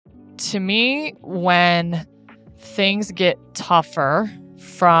To me, when things get tougher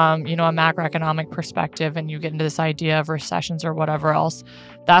from, a macroeconomic perspective and you get into this idea of recessions or whatever else,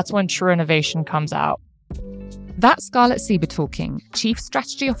 that's when true innovation comes out. That's Scarlett Sieber talking, Chief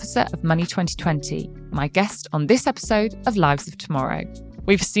Strategy Officer of Money 2020, my guest on this episode of Lives of Tomorrow.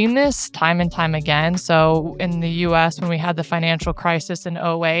 We've seen this time and time again. So in the US, when we had the financial crisis in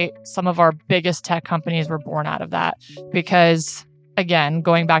 '08, some of our biggest tech companies were born out of that because, again,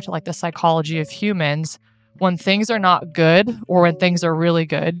 going back to the psychology of humans, when things are not good or when things are really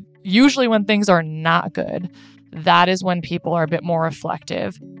good, usually when things are not good, that is when people are a bit more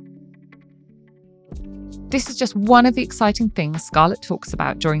reflective. This is just one of the exciting things Scarlett talks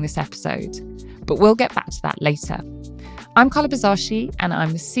about during this episode, but we'll get back to that later. I'm Carla Buzasi, and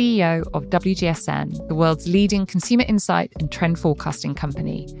I'm the CEO of WGSN, the world's leading consumer insight and trend forecasting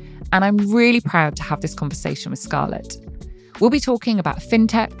company. And I'm really proud to have this conversation with Scarlett. We'll be talking about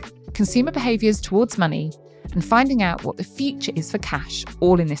fintech, consumer behaviours towards money, and finding out what the future is for cash,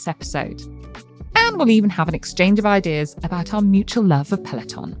 all in this episode. And we'll even have an exchange of ideas about our mutual love of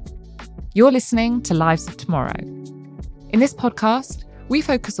Peloton. You're listening to Lives of Tomorrow. In this podcast, we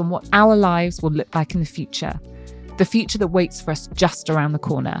focus on what our lives will look like in the future that waits for us just around the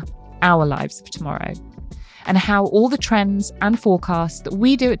corner, our lives of tomorrow, and how all the trends and forecasts that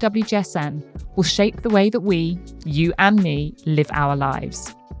we do at WGSN will shape the way that we, you and me, live our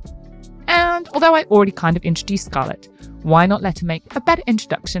lives. And although I already kind of introduced Scarlett, why not let her make a better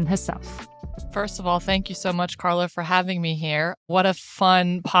introduction herself? First of all, thank you so much, Carla, for having me here. What a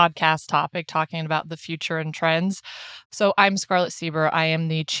fun podcast topic, talking about the future and trends. So I'm Scarlett Sieber. I am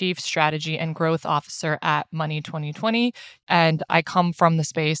the Chief Strategy and Growth Officer at Money 2020, and I come from the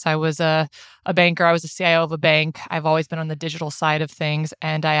space. I was a banker. I was a CIO of a bank. I've always been on the digital side of things,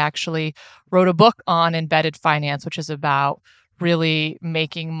 and I actually wrote a book on embedded finance, which is about really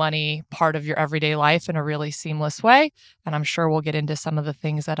making money part of your everyday life in a really seamless way. And I'm sure we'll get into some of the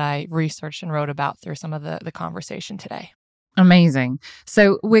things that I researched and wrote about through some of the conversation today. Amazing.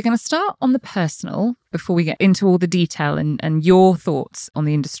 So we're going to start on the personal before we get into all the detail and your thoughts on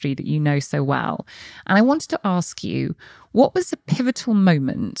the industry that you know so well. And I wanted to ask you, what was a pivotal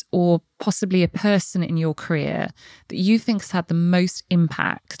moment or possibly a person in your career that you think has had the most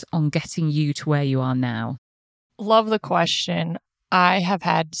impact on getting you to where you are now? Love the question. I have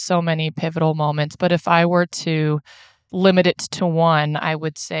had so many pivotal moments, but if I were to limit it to one, I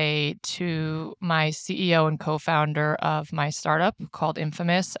would say to my CEO and co-founder of my startup called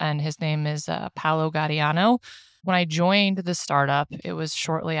Infamous, and his name is Paolo Gadiano. When I joined the startup, it was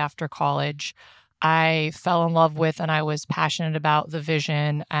shortly after college. I fell in love with and I was passionate about the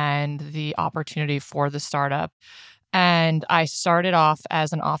vision and the opportunity for the startup. And I started off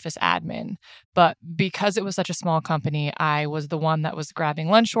as an office admin. But because it was such a small company, I was the one that was grabbing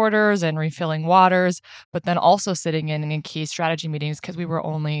lunch orders and refilling waters, but then also sitting in key strategy meetings because we were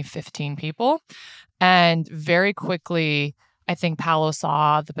only 15 people. And very quickly, I think Paolo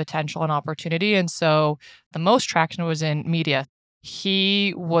saw the potential and opportunity. And so the most traction was in media.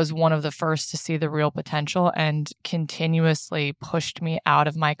 He was one of the first to see the real potential and continuously pushed me out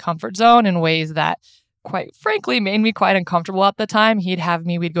of my comfort zone in ways that quite frankly made me quite uncomfortable at the time.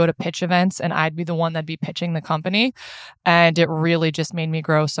 We'd go to pitch events and I'd be the one that'd be pitching the company. And it really just made me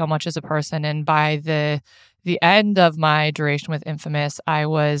grow so much as a person. And by the end of my duration with Infamous, I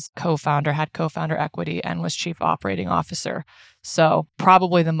was had co-founder equity and was chief operating officer. So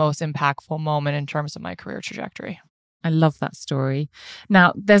probably the most impactful moment in terms of my career trajectory. I love that story.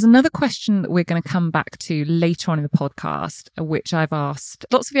 Now, there's another question that we're going to come back to later on in the podcast, which I've asked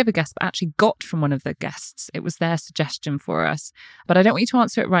lots of the other guests, but actually got from one of the guests. It was their suggestion for us. But I don't want you to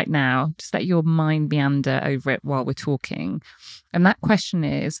answer it right now. Just let your mind meander over it while we're talking. And that question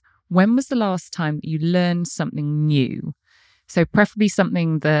is, when was the last time that you learned something new? So preferably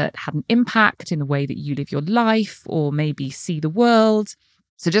something that had an impact in the way that you live your life or maybe see the world.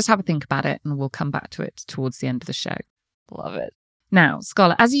 So just have a think about it and we'll come back to it towards the end of the show. Love it. Now,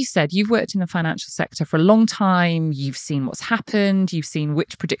 Scarlett, as you said, you've worked in the financial sector for a long time. You've seen what's happened. You've seen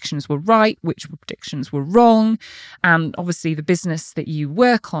which predictions were right, which predictions were wrong. And obviously the business that you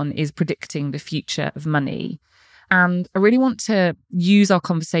work on is predicting the future of money. And I really want to use our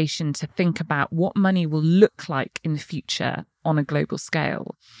conversation to think about what money will look like in the future on a global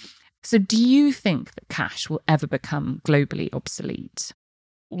scale. So do you think that cash will ever become globally obsolete?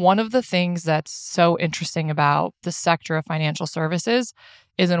 One of the things that's so interesting about the sector of financial services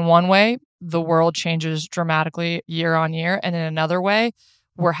is, in one way, the world changes dramatically year on year. And in another way,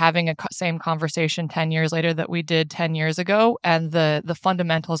 we're having a same conversation 10 years later that we did 10 years ago, and the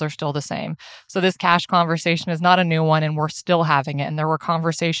fundamentals are still the same. So this cash conversation is not a new one, and we're still having it. And there were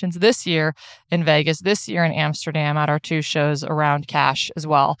conversations this year in Vegas, this year in Amsterdam at our 2 shows around cash as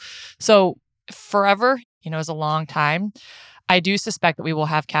well. So forever, is a long time. I do suspect that we will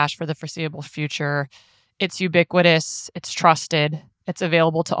have cash for the foreseeable future. It's ubiquitous, it's trusted, it's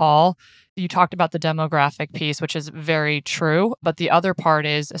available to all. You talked about the demographic piece, which is very true. But the other part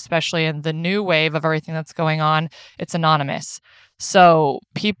is, especially in the new wave of everything that's going on, it's anonymous. So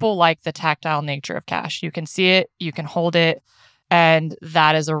people like the tactile nature of cash. You can see it, you can hold it. And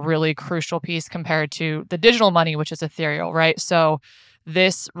that is a really crucial piece compared to the digital money, which is ethereal, right? So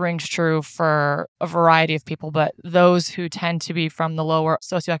this rings true for a variety of people, but those who tend to be from the lower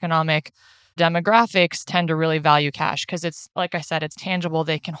socioeconomic demographics tend to really value cash because it's, like I said, it's tangible.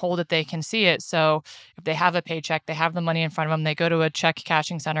 They can hold it, they can see it. So if they have a paycheck, they have the money in front of them, they go to a check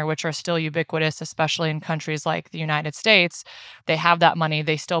cashing center, which are still ubiquitous, especially in countries like the United States. They have that money,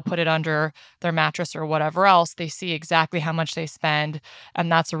 they still put it under their mattress or whatever else. They see exactly how much they spend,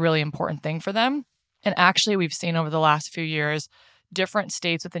 and that's a really important thing for them. And actually, we've seen over the last few years, different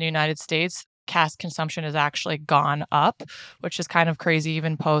states within the United States, cash consumption has actually gone up, which is kind of crazy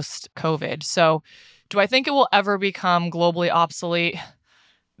even post-COVID. So do I think it will ever become globally obsolete?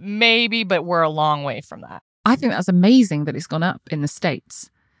 Maybe, but we're a long way from that. I think that's amazing that it's gone up in the States.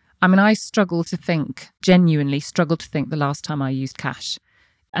 I mean, I genuinely struggle to think the last time I used cash.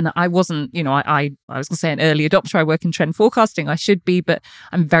 And I wasn't, I was going to say an early adopter. I work in trend forecasting. I should be, but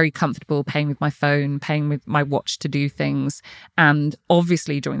I'm very comfortable paying with my phone, paying with my watch to do things. And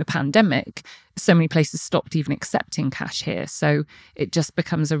obviously during the pandemic, so many places stopped even accepting cash here. So it just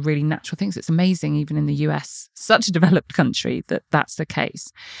becomes a really natural thing. So it's amazing, even in the US, such a developed country, that that's the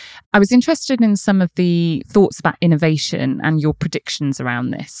case. I was interested in some of the thoughts about innovation and your predictions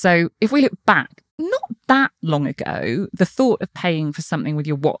around this. So if we look back, not that long ago, the thought of paying for something with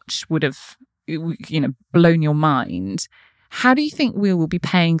your watch would have, blown your mind. How do you think we will be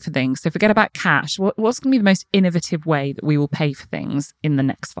paying for things? So forget about cash. What's going to be the most innovative way that we will pay for things in the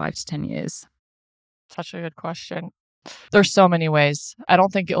next 5 to 10 years? Such a good question. There's so many ways. I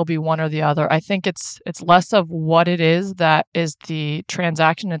don't think it will be one or the other. I think it's less of what it is that is the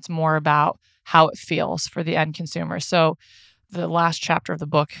transaction. It's more about how it feels for the end consumer. So the last chapter of the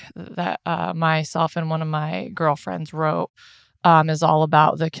book that myself and one of my girlfriends wrote is all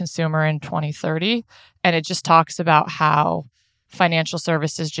about the consumer in 2030. And it just talks about how financial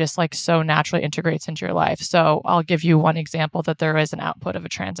services just like so naturally integrates into your life. So I'll give you one example that there is an output of a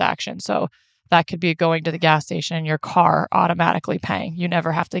transaction. So that could be going to the gas station and your car automatically paying. You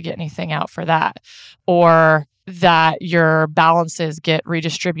never have to get anything out for that. Or that your balances get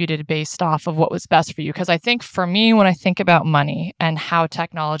redistributed based off of what was best for you. Because I think for me, when I think about money and how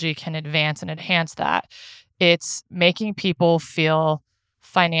technology can advance and enhance that, it's making people feel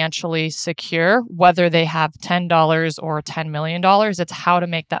financially secure, whether they have $10 or $10 million. It's how to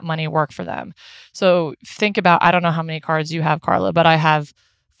make that money work for them. So think about, I don't know how many cards you have, Carla, but I have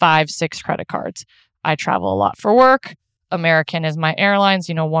 5, 6 credit cards. I travel a lot for work. American is my airlines,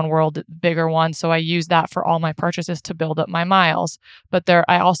 One World, bigger one. So I use that for all my purchases to build up my miles. But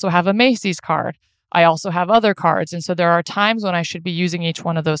I also have a Macy's card. I also have other cards. And so there are times when I should be using each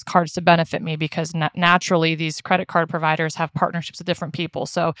one of those cards to benefit me because naturally these credit card providers have partnerships with different people.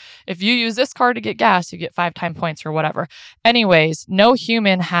 So if you use this card to get gas, you get 5 time points or whatever. Anyways, no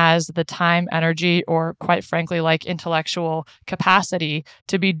human has the time, energy, or quite frankly, like intellectual capacity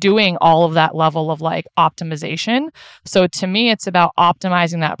to be doing all of that level of like optimization. So to me, it's about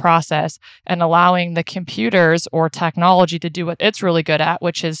optimizing that process and allowing the computers or technology to do what it's really good at,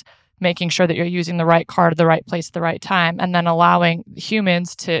 which is making sure that you're using the right card at the right place at the right time, and then allowing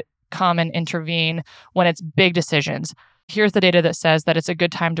humans to come and intervene when it's big decisions. Here's the data that says that it's a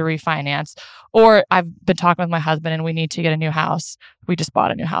good time to refinance. Or I've been talking with my husband and we need to get a new house. We just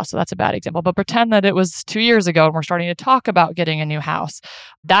bought a new house, so that's a bad example. But pretend that it was 2 years ago and we're starting to talk about getting a new house.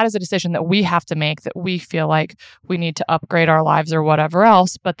 That is a decision that we have to make, that we feel like we need to upgrade our lives or whatever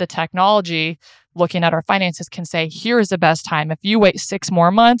else. But the technology, looking at our finances, can say, here's the best time. If you wait 6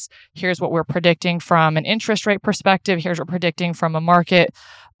 more months, here's what we're predicting from an interest rate perspective. Here's what we're predicting from a market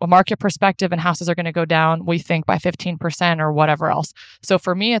perspective, and houses are going to go down, we think, by 15% or whatever else. So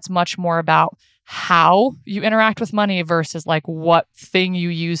for me, it's much more about how you interact with money versus like what thing you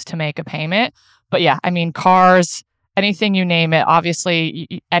use to make a payment. But yeah, I mean, cars, anything you name it,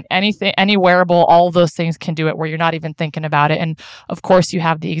 obviously, and anything, any wearable, all of those things can do it where you're not even thinking about it. And of course, you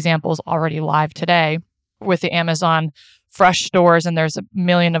have the examples already live today with the Amazon fresh stores, and there's a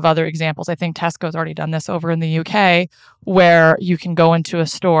million of other examples. I think Tesco's already done this over in the UK, where you can go into a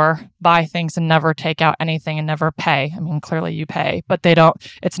store, buy things and never take out anything and never pay. I mean, clearly you pay, but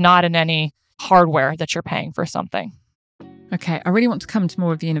it's not in any hardware that you're paying for something. Okay, I really want to come to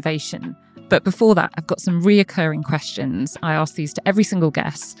more of the innovation. But before that, I've got some reoccurring questions. I ask these to every single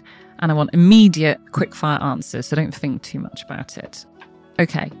guest, and I want immediate, quick-fire answers, so don't think too much about it.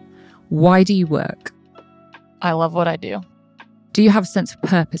 Okay, why do you work? I love what I do. Do you have a sense of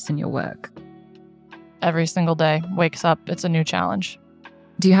purpose in your work? Every single day, wakes up, it's a new challenge.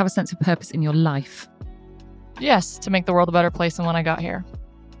 Do you have a sense of purpose in your life? Yes, to make the world a better place than when I got here.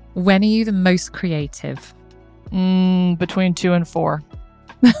 When are you the most creative? Between 2 and 4.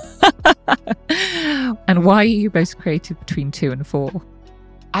 And why are you most creative between 2 and 4?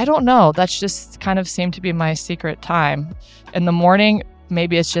 I don't know. That's just kind of seemed to be my secret time. In the morning,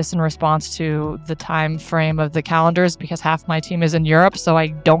 maybe it's just in response to the time frame of the calendars, because half my team is in Europe, so I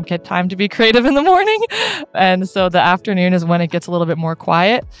don't get time to be creative in the morning. And so the afternoon is when it gets a little bit more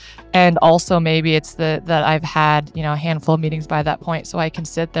quiet. And also maybe it's that I've had, a handful of meetings by that point, so I can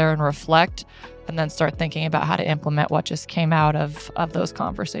sit there and reflect and then start thinking about how to implement what just came out of those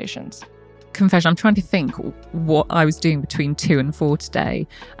conversations. Confession, I'm trying to think what I was doing between 2 and 4 today,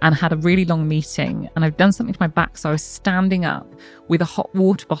 and had a really long meeting, and I've done something to my back, so I was standing up with a hot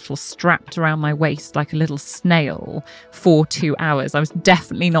water bottle strapped around my waist like a little snail for 2 hours. I was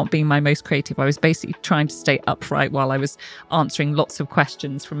definitely not being my most creative. I was basically trying to stay upright while I was answering lots of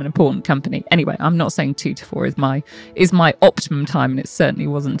questions from an important company. Anyway, I'm not saying 2 to 4 is my optimum time, and it certainly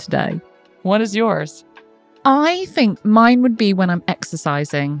wasn't today. What is yours? I think mine would be when I'm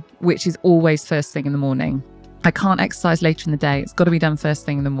exercising, which is always first thing in the morning. I can't exercise later in the day. It's got to be done first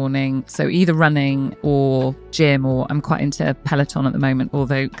thing in the morning. So either running or gym, or I'm quite into Peloton at the moment,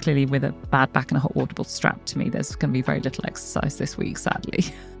 although clearly with a bad back and a hot water bottle strapped to me, there's going to be very little exercise this week, sadly.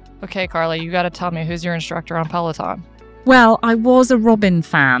 Okay, Carla, you got to tell me, who's your instructor on Peloton? Well, I was a Robin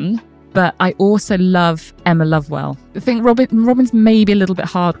fan, but I also love Emma Lovewell. I think Robin's maybe a little bit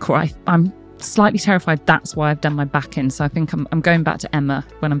hardcore. I'm slightly terrified that's why I've done my back in. So I think I'm going back to Emma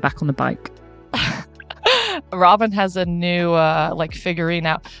when I'm back on the bike. Robin has a new figurine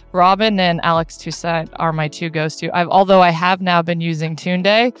out. Robin and Alex Toussaint are my two go-to. Although I have now been using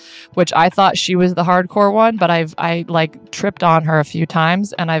Tunde, which I thought she was the hardcore one, but I tripped on her a few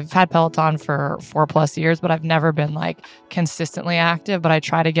times, and I've had Peloton for 4+ years, but I've never been consistently active. But I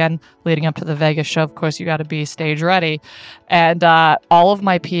tried again leading up to the Vegas show. Of course, you got to be stage ready, and all of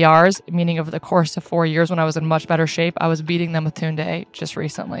my PRs, meaning over the course of 4 years when I was in much better shape, I was beating them with Tunde just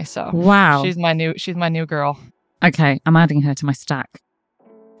recently. So wow, she's my new girl. Okay, I'm adding her to my stack.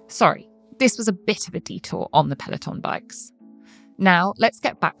 Sorry, this was a bit of a detour on the Peloton bikes. Now, let's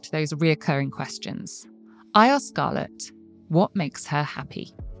get back to those reoccurring questions. I asked Scarlett, what makes her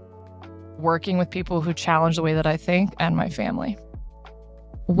happy? Working with people who challenge the way that I think, and my family.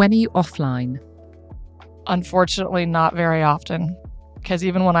 When are you offline? Unfortunately, not very often, because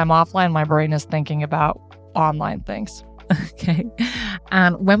even when I'm offline, my brain is thinking about online things. Okay.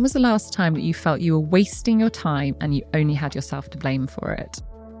 And when was the last time that you felt you were wasting your time and you only had yourself to blame for it?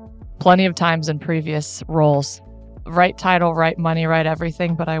 Plenty of times in previous roles. Right title, right money, right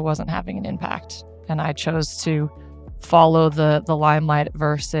everything, but I wasn't having an impact. And I chose to follow the limelight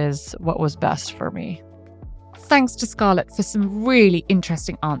versus what was best for me. Thanks to Scarlett for some really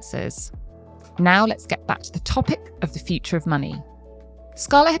interesting answers. Now let's get back to the topic of the future of money.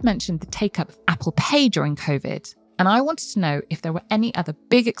 Scarlett had mentioned the take-up of Apple Pay during COVID, and I wanted to know if there were any other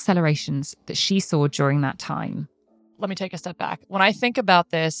big accelerations that she saw during that time. Let me take a step back. When I think about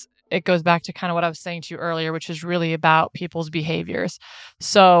this, it goes back to kind of what I was saying to you earlier, which is really about people's behaviors.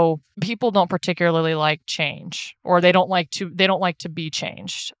 So people don't particularly like change, or they don't like to be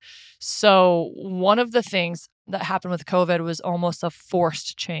changed. So one of the things that happened with COVID was almost a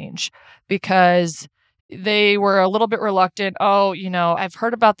forced change, because they were a little bit reluctant. Oh, I've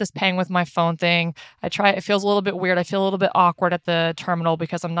heard about this paying with my phone thing. It feels a little bit weird. I feel a little bit awkward at the terminal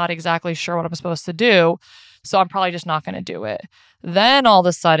because I'm not exactly sure what I'm supposed to do. So I'm probably just not going to do it. Then all of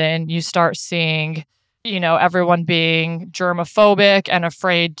a sudden you start seeing, everyone being germophobic and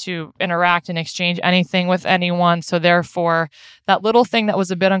afraid to interact and exchange anything with anyone. So therefore, that little thing that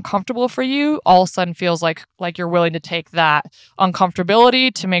was a bit uncomfortable for you all of a sudden feels like you're willing to take that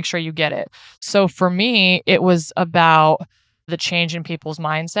uncomfortability to make sure you get it. So for me, it was about the change in people's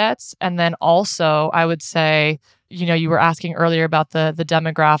mindsets. And then also, I would say, you were asking earlier about the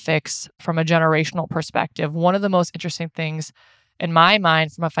demographics from a generational perspective. One of the most interesting things in my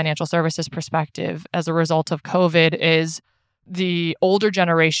mind from a financial services perspective as a result of COVID is the older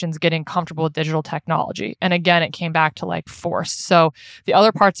generations getting comfortable with digital technology. And again, it came back to like force. So the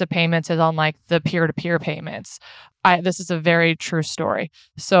other parts of payments is on like the peer-to-peer payments. This is a very true story.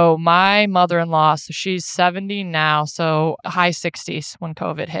 So my mother-in-law, so she's 70 now, so high 60s when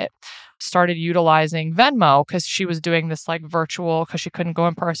COVID hit, started utilizing Venmo because she was doing this like virtual, because she couldn't go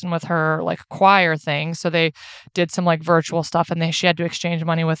in person with her like choir thing. So they did some like virtual stuff, and she had to exchange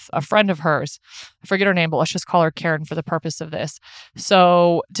money with a friend of hers. I forget her name, but let's just call her Karen for the purpose of this.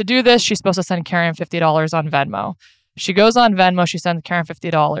 So to do this, she's supposed to send Karen $50 on Venmo. She goes on Venmo, she sends Karen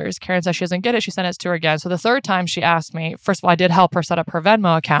 $50. Karen says she doesn't get it. She sent it to her again. So the third time she asked me, first of all, I did help her set up her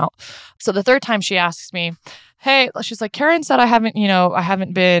Venmo account. So the third time she asks me, hey, she's like, Karen said I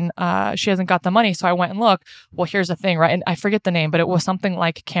haven't been, she hasn't got the money. So I went and looked. Well, here's the thing, right? And I forget the name, but it was something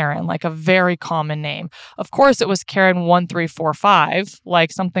like Karen, like a very common name. Of course, it was Karen 1345,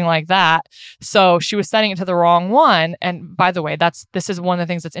 like something like that. So she was sending it to the wrong one. And by the way, this is one of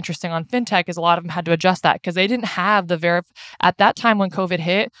the things that's interesting on fintech is a lot of them had to adjust that because they didn't have at that time when COVID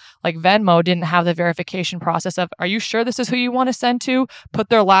hit, like Venmo didn't have the verification process of, are you sure this is who you want to send to? Put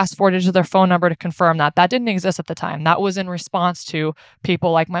their last 4 digits of their phone number to confirm that. That didn't exist at the time. That was in response to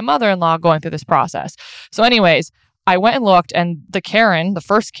people like my mother-in-law going through this process. So anyways, I went and looked, and the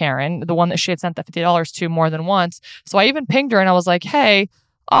first Karen, the one that she had sent the $50 to more than once. So I even pinged her and I was like, hey,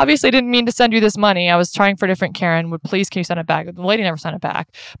 obviously didn't mean to send you this money. I was trying for a different Karen. Please, can you send it back? The lady never sent it back.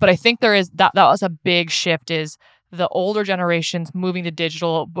 But I think there is that was a big shift, is the older generations moving to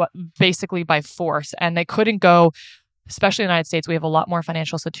digital, but basically by force. And they couldn't go, especially in the United States, we have a lot more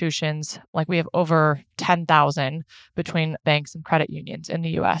financial institutions. Like we have over 10,000 between banks and credit unions in the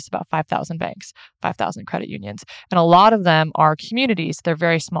US, about 5,000 banks, 5,000 credit unions. And a lot of them are communities. They're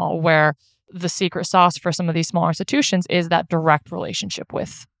very small, where the secret sauce for some of these smaller institutions is that direct relationship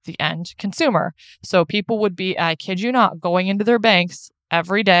with the end consumer. So people would be, I kid you not, going into their banks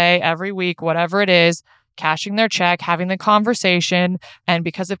every day, every week, whatever it is, cashing their check, having the conversation. And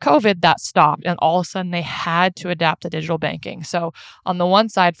because of COVID, that stopped. And all of a sudden, they had to adapt to digital banking. So on the one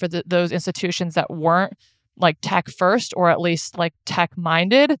side, for those institutions that weren't like tech first, or at least like tech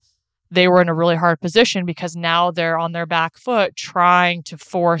minded, they were in a really hard position because now they're on their back foot trying to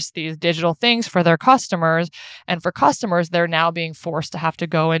force these digital things for their customers. And for customers, they're now being forced to have to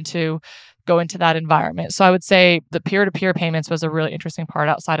go into that environment. So I would say the peer-to-peer payments was a really interesting part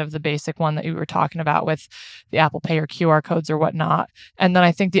outside of the basic one that you were talking about with the Apple Pay or QR codes or whatnot. And then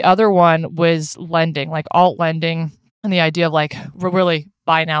I think the other one was lending, like alt lending, and the idea of like really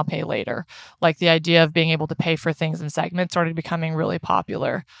buy now, pay later. Like the idea of being able to pay for things in segments started becoming really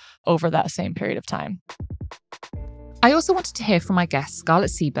popular over that same period of time. I also wanted to hear from my guest, Scarlett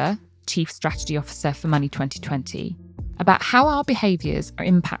Sieber, Chief Strategy Officer for Money 2020, about how our behaviours are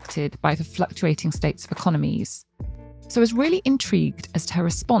impacted by the fluctuating states of economies. So I was really intrigued as to her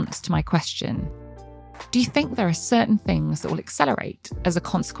response to my question. Do you think there are certain things that will accelerate as a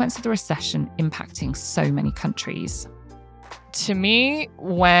consequence of the recession impacting so many countries? To me,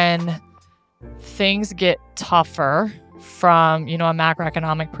 when things get tougher from, a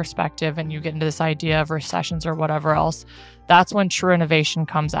macroeconomic perspective, and you get into this idea of recessions or whatever else, that's when true innovation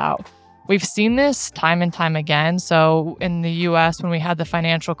comes out. We've seen this time and time again. So in the US, when we had the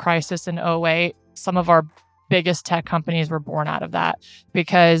financial crisis in 2008, some of our biggest tech companies were born out of that.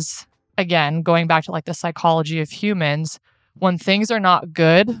 Because again, going back to like the psychology of humans, when things are not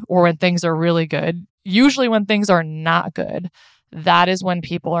good or when things are really good, usually when things are not good, that is when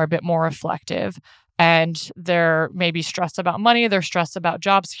people are a bit more reflective. And they're maybe stressed about money, they're stressed about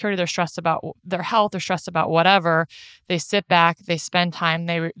job security, they're stressed about their health, they're stressed about whatever. They sit back, they spend time,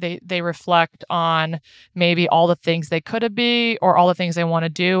 they reflect on maybe all the things they could be or all the things they want to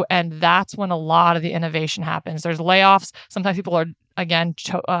do. And that's when a lot of the innovation happens. There's layoffs. Sometimes people are, again,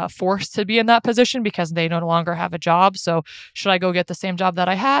 forced to be in that position because they no longer have a job. So should I go get the same job that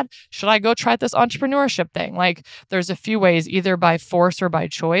I had? Should I go try this entrepreneurship thing? Like there's a few ways, either by force or by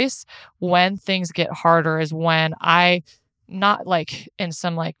choice. When things get harder is when not like in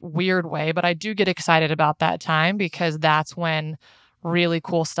some like weird way, but I do get excited about that time because that's when really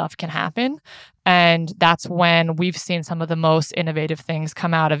cool stuff can happen. And that's when we've seen some of the most innovative things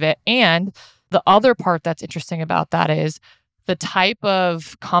come out of it. And the other part that's interesting about that is the type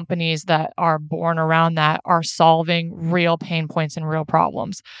of companies that are born around that are solving real pain points and real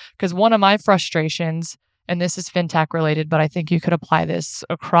problems. Because one of my frustrations, and this is fintech related, but I think you could apply this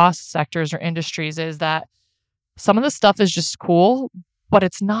across sectors or industries, is that some of the stuff is just cool, but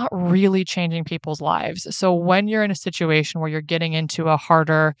it's not really changing people's lives. So when you're in a situation where you're getting into a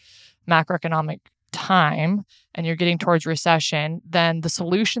harder macroeconomic time and you're getting towards recession, then the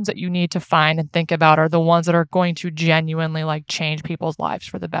solutions that you need to find and think about are the ones that are going to genuinely like change people's lives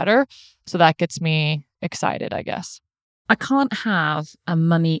for the better. So that gets me excited, I guess. I can't have a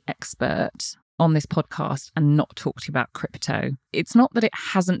money expert on this podcast and not talk to you about crypto. It's not that it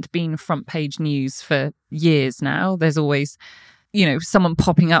hasn't been front page news for years now. There's always, someone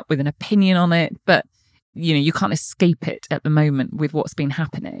popping up with an opinion on it, but, you can't escape it at the moment with what's been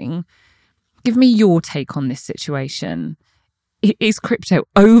happening. Give me your take on this situation. Is crypto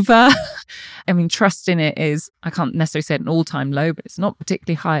over? I mean, trust in it is, I can't necessarily say at an all-time low, but it's not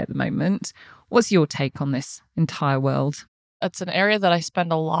particularly high at the moment. What's your take on this entire world? It's an area that I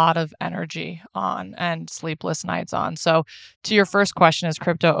spend a lot of energy on and sleepless nights on. So to your first question, is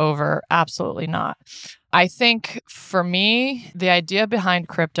crypto over? Absolutely not. I think for me, the idea behind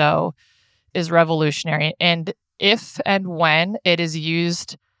crypto is revolutionary. And if and when it is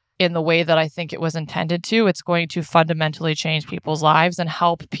used in the way that I think it was intended to, it's going to fundamentally change people's lives and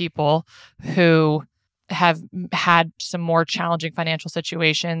help people who have had some more challenging financial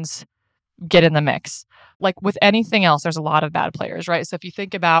situations get in the mix. Like with anything else, there's a lot of bad players, right? So if you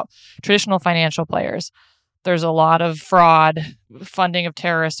think about traditional financial players, there's a lot of fraud, funding of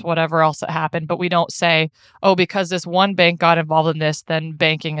terrorists, whatever else that happened. But we don't say, oh, because this one bank got involved in this, then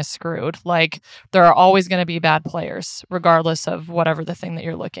banking is screwed. Like there are always going to be bad players, regardless of whatever the thing that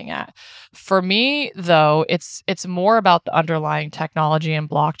you're looking at. For me, though, it's more about the underlying technology and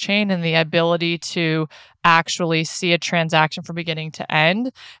blockchain and the ability to actually see a transaction from beginning to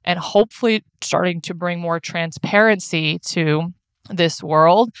end and hopefully starting to bring more transparency to this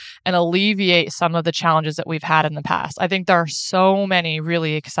world and alleviate some of the challenges that we've had in the past. I think there are so many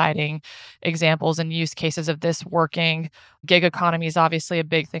really exciting examples and use cases of this working. Gig economy is obviously a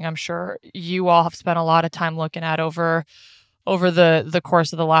big thing. I'm sure you all have spent a lot of time looking at over the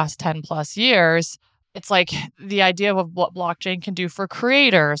course of the last 10 plus years. It's like the idea of what blockchain can do for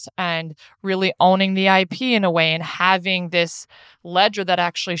creators and really owning the IP in a way and having this ledger that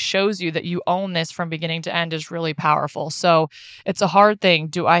actually shows you that you own this from beginning to end is really powerful. So it's a hard thing.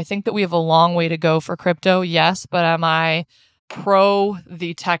 Do I think that we have a long way to go for crypto? Yes. But am I pro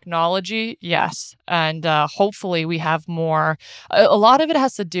the technology? Yes. And hopefully we have more. A lot of it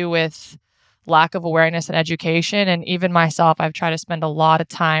has to do with lack of awareness and education. And even myself, I've tried to spend a lot of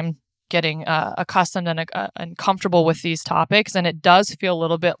time getting accustomed and comfortable with these topics. And it does feel a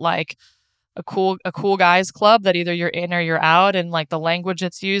little bit like a cool guys club that either you're in or you're out. And like the language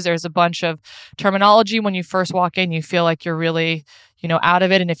that's used, there's a bunch of terminology. When you first walk in, you feel like you're really, out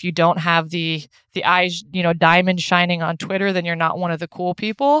of it. And if you don't have the eyes, diamond shining on Twitter, then you're not one of the cool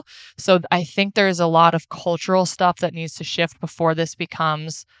people. So I think there's a lot of cultural stuff that needs to shift before this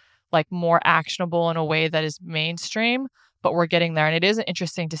becomes like more actionable in a way that is mainstream. But we're getting there. And it is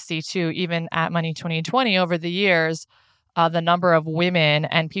interesting to see too, even at Money 2020 over the years, the number of women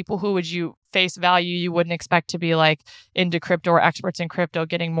and people who would you face value you wouldn't expect to be like into crypto or experts in crypto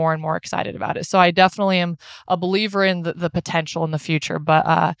getting more and more excited about it. So I definitely am a believer in the potential in the future. But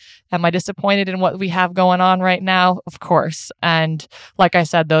am I disappointed in what we have going on right now? Of course. And like I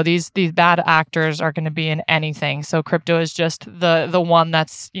said, though, these bad actors are going to be in anything. So crypto is just the one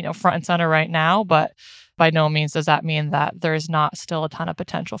that's front and center right now. But by no means does that mean that there is not still a ton of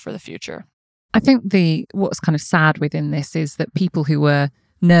potential for the future. I think what's kind of sad within this is that people who were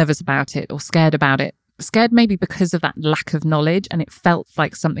nervous about it or scared about it, scared maybe because of that lack of knowledge, and it felt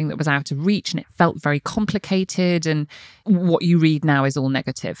like something that was out of reach and it felt very complicated, and what you read now is all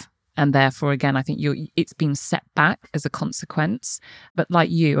negative. And therefore, again, I think it's been set back as a consequence. But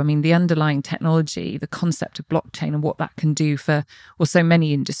like you, I mean, the underlying technology, the concept of blockchain and what that can do for so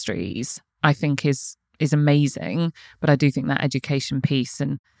many industries, I think is amazing. But I do think that education piece,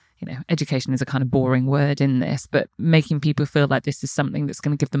 and education is a kind of boring word in this, but making people feel like this is something that's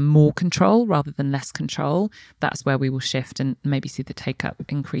going to give them more control rather than less control, that's where we will shift and maybe see the take-up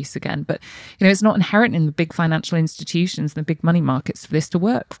increase again. But, it's not inherent in the big financial institutions and the big money markets for this to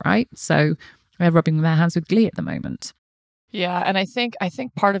work, right? So they're rubbing their hands with glee at the moment. Yeah, and I think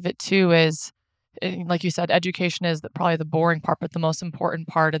part of it too is, like you said, education is probably the boring part, but the most important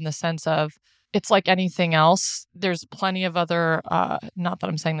part in the sense of it's like anything else. There's plenty of other, not that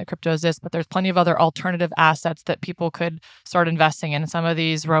I'm saying that crypto is this, but there's plenty of other alternative assets that people could start investing in. Some of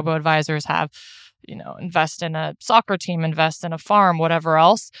these robo-advisors have, invest in a soccer team, invest in a farm, whatever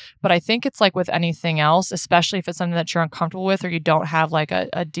else. But I think it's like with anything else, especially if it's something that you're uncomfortable with or you don't have like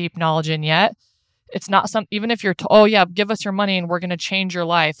a deep knowledge in yet, it's not even if you're oh yeah, give us your money and we're going to change your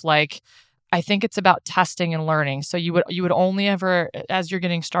life. Like, I think it's about testing and learning. So you would only ever, as you're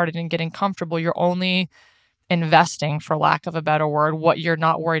getting started and getting comfortable, you're only investing, for lack of a better word, what you're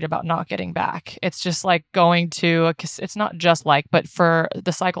not worried about not getting back. It's just like going to it's not just like, but for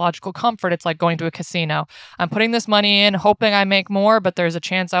the psychological comfort, it's like going to a casino. I'm putting this money in, hoping I make more, but there's a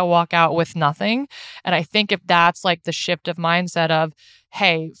chance I'll walk out with nothing. And I think if that's like the shift of mindset of,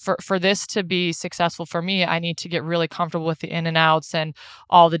 hey, for this to be successful for me, I need to get really comfortable with the in and outs and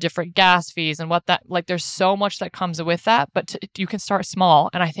all the different gas fees and what that, like, there's so much that comes with that, but you can start small.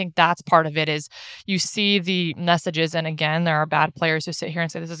 And I think that's part of it is you see the messages. And again, there are bad players who sit here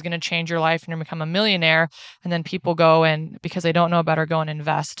and say, this is going to change your life and you're going to become a millionaire. And then people go and, because they don't know better, go and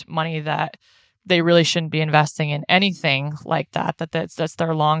invest money that they really shouldn't be investing in anything like that, that's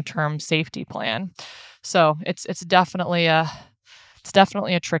their long-term safety plan. So it's definitely a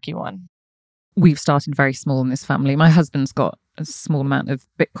tricky one. We've started very small in this family. My husband's got a small amount of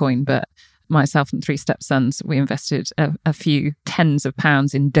Bitcoin, but myself and 3 stepsons, we invested a few tens of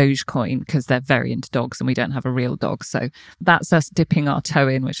pounds in Dogecoin because they're very into dogs and we don't have a real dog. So that's us dipping our toe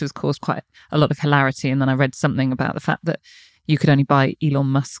in, which has caused quite a lot of hilarity. And then I read something about the fact that you could only buy Elon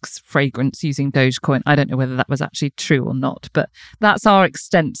Musk's fragrance using Dogecoin. I don't know whether that was actually true or not, but that's our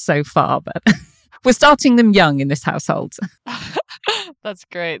extent so far. But we're starting them young in this household. That's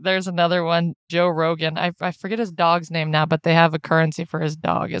great. There's another one, Joe Rogan. I forget his dog's name now, but they have a currency for his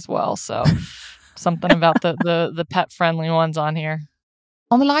dog as well. So something about the pet-friendly ones on here.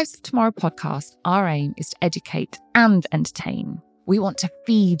 On the Lives of Tomorrow podcast, our aim is to educate and entertain. We want to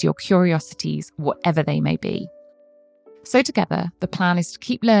feed your curiosities, whatever they may be. So together, the plan is to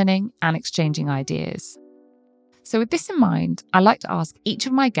keep learning and exchanging ideas. So with this in mind, I like to ask each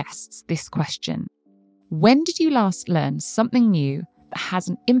of my guests this question. When did you last learn something new that has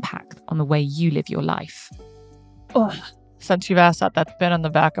an impact on the way you live your life? Oh, since you've asked that, that's been on the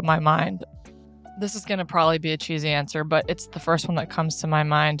back of my mind. This is going to probably be a cheesy answer, but it's the first one that comes to my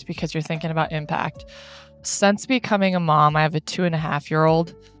mind because you're thinking about impact. Since becoming a mom, I have a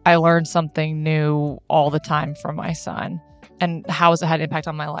 2.5-year-old. I learned something new all the time from my son. And how has it had an impact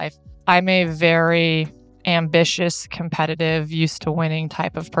on my life? I'm a very ambitious, competitive, used to winning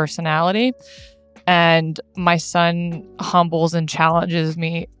type of personality. And my son humbles and challenges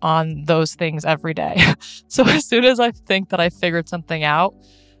me on those things every day. So as soon as I think that I figured something out,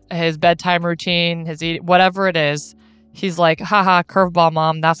 his bedtime routine, his eating, whatever it is, he's like, haha, curveball,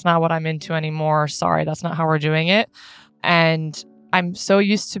 mom, that's not what I'm into anymore. Sorry, that's not how we're doing it. And I'm so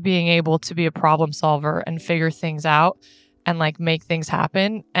used to being able to be a problem solver and figure things out and like make things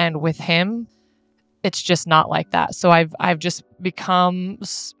happen. And with him, it's just not like that. So I've just become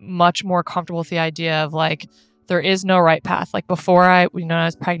much more comfortable with the idea of like, there is no right path. Like before I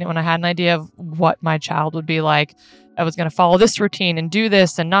was pregnant, when I had an idea of what my child would be like, I was going to follow this routine and do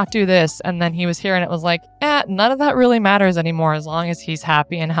this and not do this. And then he was here and it was like, none of that really matters anymore as long as he's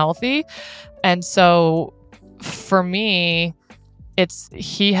happy and healthy. And so for me,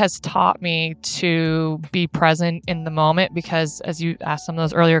 he has taught me to be present in the moment because as you asked some of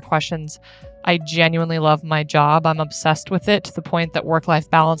those earlier questions, I genuinely love my job. I'm obsessed with it to the point that work-life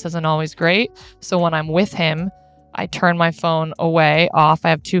balance isn't always great. So when I'm with him, I turn my phone off. I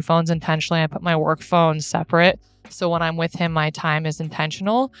have 2 phones intentionally. I put my work phone separate. So when I'm with him, my time is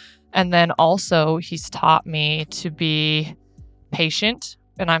intentional. And then also he's taught me to be patient.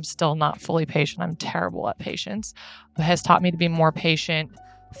 And I'm still not fully patient. I'm terrible at patience. But has taught me to be more patient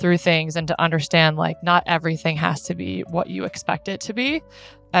through things and to understand like not everything has to be what you expect it to be.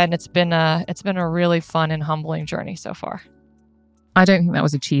 And it's been a really fun and humbling journey so far. I don't think that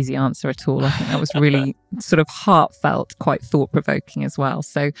was a cheesy answer at all. I think that was really sort of heartfelt, quite thought-provoking as well.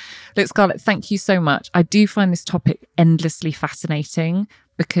 So, look, Scarlett, thank you so much. I do find this topic endlessly fascinating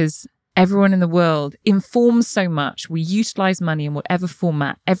because everyone in the world informs so much. We utilize money in whatever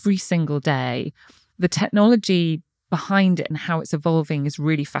format every single day. The technology behind it and how it's evolving is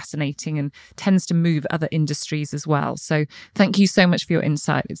really fascinating and tends to move other industries as well. So thank you so much for your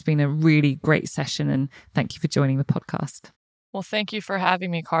insight. It's been a really great session and thank you for joining the podcast. Well, thank you for having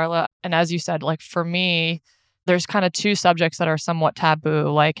me, Carla. And as you said, like for me, there's kind of 2 subjects that are somewhat taboo,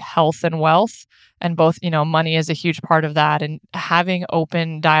 like health and wealth. And both, money is a huge part of that. And having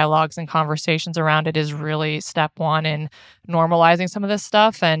open dialogues and conversations around it is really step 1 in normalizing some of this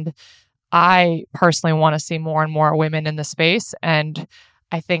stuff. And I personally want to see more and more women in the space. And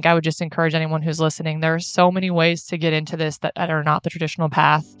I think I would just encourage anyone who's listening. There are so many ways to get into this that are not the traditional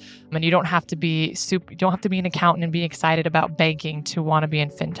path. I mean, you don't have to be an accountant and be excited about banking to want to be in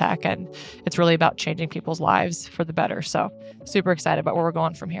fintech. And it's really about changing people's lives for the better. So super excited about where we're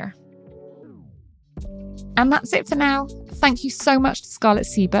going from here. And that's it for now. Thank you so much to Scarlett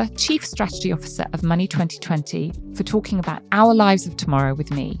Sieber, Chief Strategy Officer of Money 2020, for talking about our lives of tomorrow with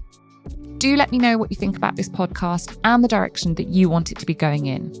me. do let me know what you think about this podcast and the direction that you want it to be going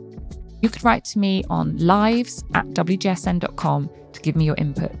in. You could write to me on lives@wgsn.com to give me your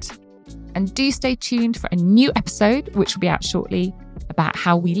input. And do stay tuned for a new episode, which will be out shortly, about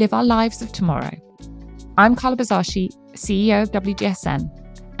how we live our lives of tomorrow. I'm Carla Buzasi, CEO of WGSN,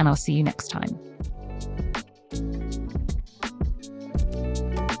 and I'll see you next time.